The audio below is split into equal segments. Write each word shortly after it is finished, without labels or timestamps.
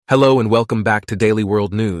Hello and welcome back to Daily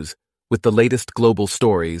World News, with the latest global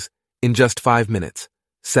stories, in just 5 minutes,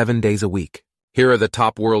 7 days a week. Here are the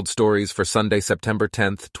top world stories for Sunday, September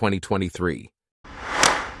 10th, 2023.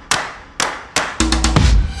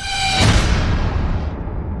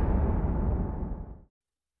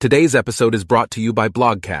 Today's episode is brought to you by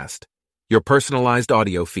Blogcast, your personalized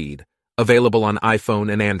audio feed, available on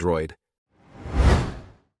iPhone and Android.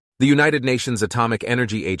 The United Nations Atomic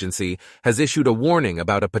Energy Agency has issued a warning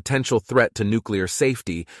about a potential threat to nuclear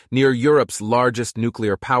safety near Europe's largest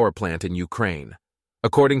nuclear power plant in Ukraine.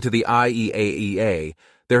 According to the IAEA,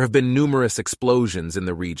 there have been numerous explosions in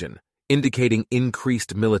the region, indicating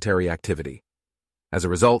increased military activity. As a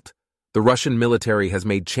result, the Russian military has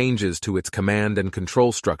made changes to its command and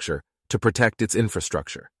control structure to protect its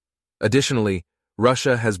infrastructure. Additionally,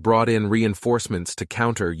 Russia has brought in reinforcements to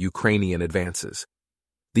counter Ukrainian advances.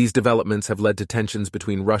 These developments have led to tensions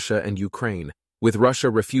between Russia and Ukraine, with Russia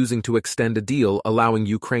refusing to extend a deal allowing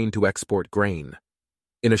Ukraine to export grain.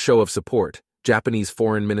 In a show of support, Japanese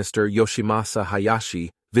Foreign Minister Yoshimasa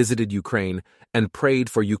Hayashi visited Ukraine and prayed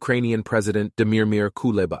for Ukrainian President Dmytro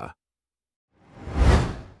Kuleba.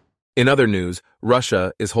 In other news,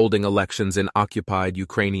 Russia is holding elections in occupied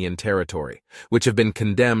Ukrainian territory, which have been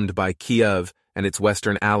condemned by Kiev and its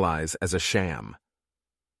Western allies as a sham.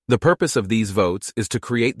 The purpose of these votes is to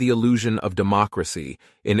create the illusion of democracy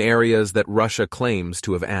in areas that Russia claims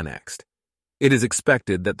to have annexed. It is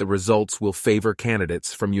expected that the results will favor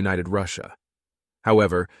candidates from United Russia.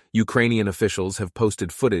 However, Ukrainian officials have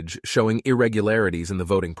posted footage showing irregularities in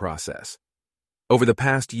the voting process. Over the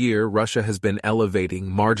past year, Russia has been elevating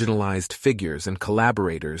marginalized figures and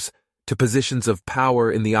collaborators to positions of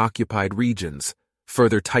power in the occupied regions,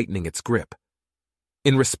 further tightening its grip.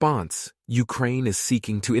 In response, Ukraine is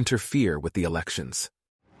seeking to interfere with the elections.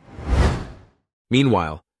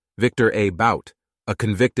 Meanwhile, Viktor A. Bout, a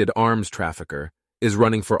convicted arms trafficker, is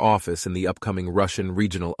running for office in the upcoming Russian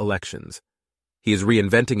regional elections. He is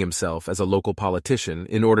reinventing himself as a local politician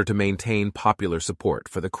in order to maintain popular support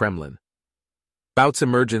for the Kremlin. Bout's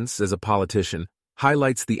emergence as a politician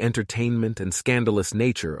highlights the entertainment and scandalous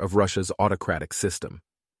nature of Russia's autocratic system.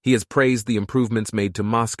 He has praised the improvements made to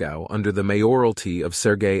Moscow under the mayoralty of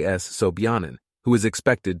Sergei S. Sobyanin, who is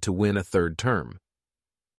expected to win a third term.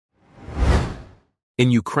 In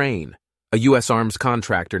Ukraine, a U.S. arms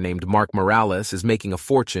contractor named Mark Morales is making a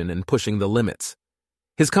fortune and pushing the limits.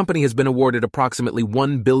 His company has been awarded approximately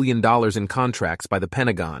 $1 billion in contracts by the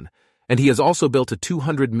Pentagon, and he has also built a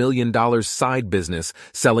 $200 million side business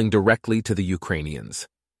selling directly to the Ukrainians.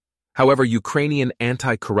 However, Ukrainian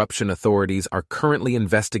anti-corruption authorities are currently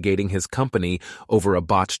investigating his company over a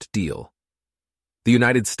botched deal. The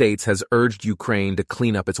United States has urged Ukraine to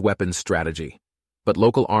clean up its weapons strategy, but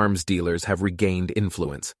local arms dealers have regained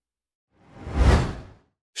influence.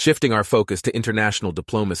 Shifting our focus to international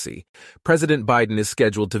diplomacy, President Biden is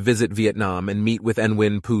scheduled to visit Vietnam and meet with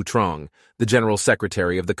Nguyen Phu Trong, the General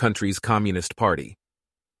Secretary of the country's Communist Party.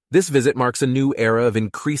 This visit marks a new era of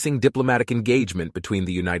increasing diplomatic engagement between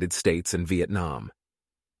the United States and Vietnam.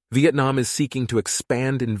 Vietnam is seeking to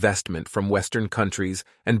expand investment from Western countries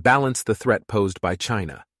and balance the threat posed by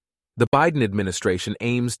China. The Biden administration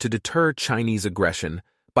aims to deter Chinese aggression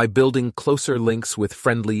by building closer links with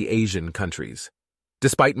friendly Asian countries.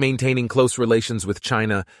 Despite maintaining close relations with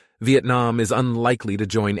China, Vietnam is unlikely to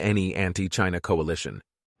join any anti-China coalition.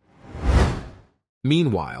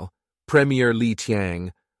 Meanwhile, Premier Li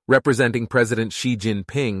Qiang, representing President Xi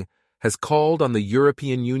Jinping, has called on the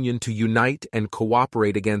European Union to unite and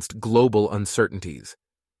cooperate against global uncertainties.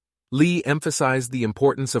 Li emphasized the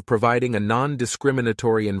importance of providing a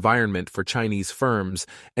non-discriminatory environment for Chinese firms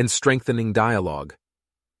and strengthening dialogue.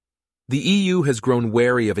 The EU has grown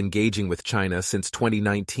wary of engaging with China since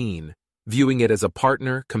 2019, viewing it as a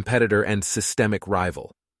partner, competitor, and systemic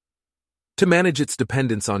rival. To manage its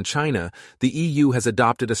dependence on China, the EU has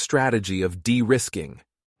adopted a strategy of de-risking.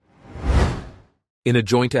 In a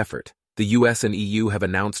joint effort, the US and EU have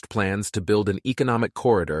announced plans to build an economic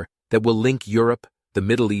corridor that will link Europe, the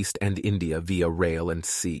Middle East, and India via rail and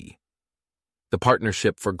sea. The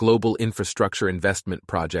Partnership for Global Infrastructure Investment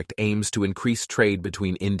project aims to increase trade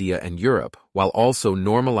between India and Europe while also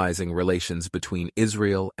normalizing relations between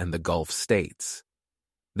Israel and the Gulf states.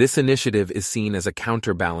 This initiative is seen as a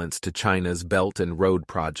counterbalance to China's Belt and Road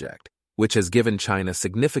project, which has given China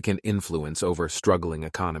significant influence over struggling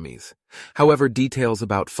economies. However, details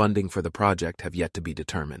about funding for the project have yet to be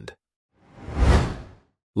determined.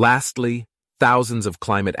 Lastly, thousands of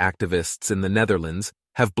climate activists in the Netherlands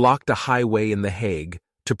have blocked a highway in The Hague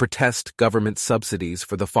to protest government subsidies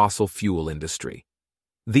for the fossil fuel industry.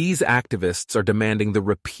 These activists are demanding the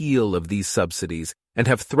repeal of these subsidies and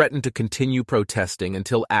have threatened to continue protesting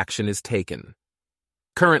until action is taken.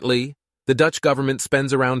 Currently, the Dutch government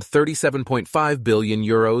spends around €37.5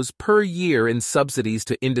 billion per year in subsidies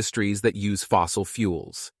to industries that use fossil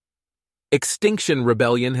fuels. Extinction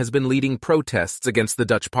Rebellion has been leading protests against the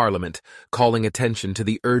Dutch parliament, calling attention to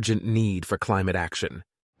the urgent need for climate action.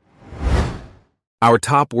 Our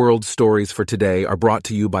top world stories for today are brought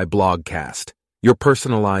to you by Blogcast, your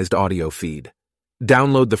personalized audio feed.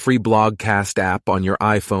 Download the free Blogcast app on your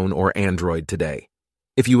iPhone or Android today.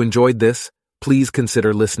 If you enjoyed this, please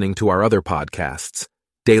consider listening to our other podcasts: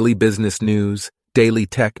 Daily Business News, Daily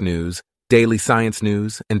Tech News, Daily Science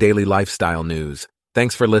News, and Daily Lifestyle News.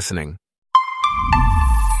 Thanks for listening.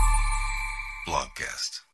 Blogcast.